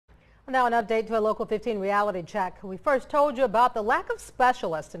Now an update to a Local 15 reality check. We first told you about the lack of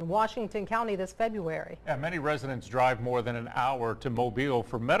specialists in Washington County this February. Yeah, many residents drive more than an hour to Mobile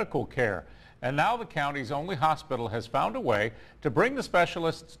for medical care. And now the county's only hospital has found a way to bring the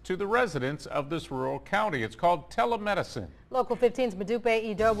specialists to the residents of this rural county. It's called telemedicine. Local 15's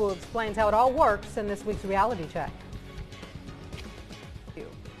Modupe Idowu explains how it all works in this week's reality check.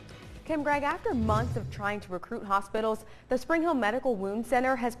 Kim, Greg, after months of trying to recruit hospitals, the Springhill Medical Wound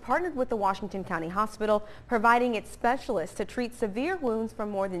Center has partnered with the Washington County Hospital, providing its specialists to treat severe wounds from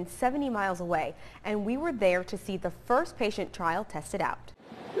more than 70 miles away. And we were there to see the first patient trial tested out.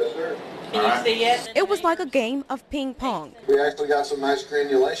 Yes, sir. Can you see it? It was like a game of ping pong. We actually got some nice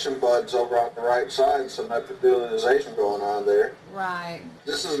granulation buds over on the right side, some epithelialization going on there. Right.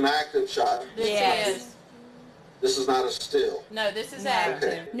 This is an active shot. Yes. This is not a still. No, this is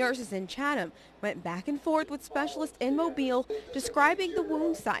active. Nurses in Chatham went back and forth with specialists in Mobile describing the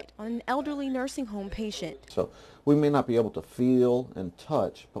wound site on an elderly nursing home patient. So we may not be able to feel and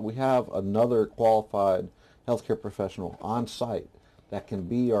touch, but we have another qualified healthcare professional on site that can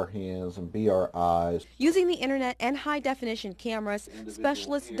be our hands and be our eyes. Using the internet and high-definition cameras,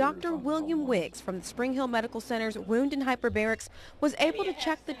 specialist Dr. William Wiggs from the Springhill Medical Center's Wound and Hyperbarics was able to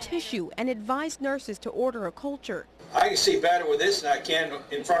check the tissue and advise nurses to order a culture. I can see better with this than I can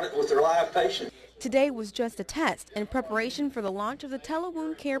in front of with a live patient. Today was just a test in preparation for the launch of the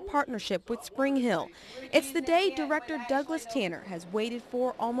Telewound Care Partnership with Springhill. It's the day Director Douglas Tanner has waited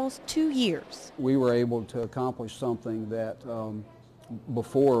for almost 2 years. We were able to accomplish something that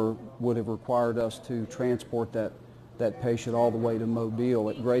before would have required us to transport that patient all the way to Mobile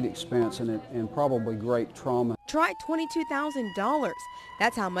at great expense and probably great trauma. Try $22,000.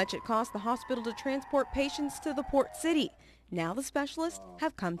 That's how much it cost the hospital to transport patients to the port city. Now the specialists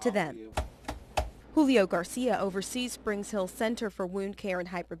have come to them. Julio Garcia oversees Springhill Center for Wound Care and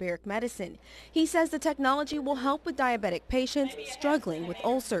Hyperbaric Medicine. He says the technology will help with diabetic patients struggling with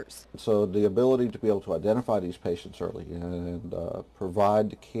ulcers. So the ability to be able to identify these patients early and provide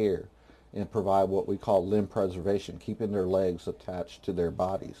the care and provide what we call limb preservation, keeping their legs attached to their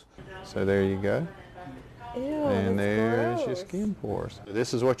bodies. So there you go. Ew, and there's gross. your skin pores.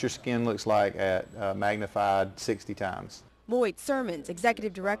 This is what your skin looks like at magnified 60 times. Lloyd Sermons,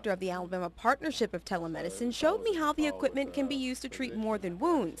 executive director of the Alabama Partnership of Telemedicine, showed me how the equipment can be used to treat more than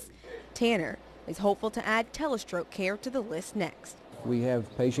wounds. Tanner is hopeful to add telestroke care to the list next. We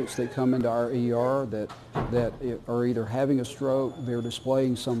have patients that come into our ER that are either having a stroke, they're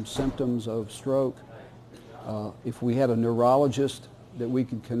displaying some symptoms of stroke. If we had a neurologist that we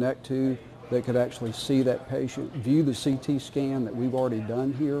could connect to that could actually see that patient, view the CT scan that we've already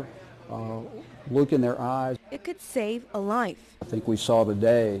done here, look in their eyes. It could save a life. I think we saw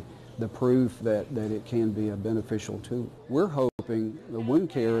today the proof that it can be a beneficial tool. We're hoping the wound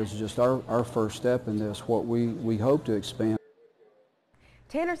care is just our first step in this, what we hope to expand.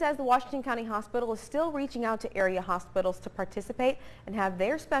 Tanner says the Washington County Hospital is still reaching out to area hospitals to participate and have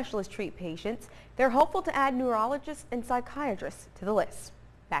their specialists treat patients. They're hopeful to add neurologists and psychiatrists to the list.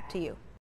 Back to you.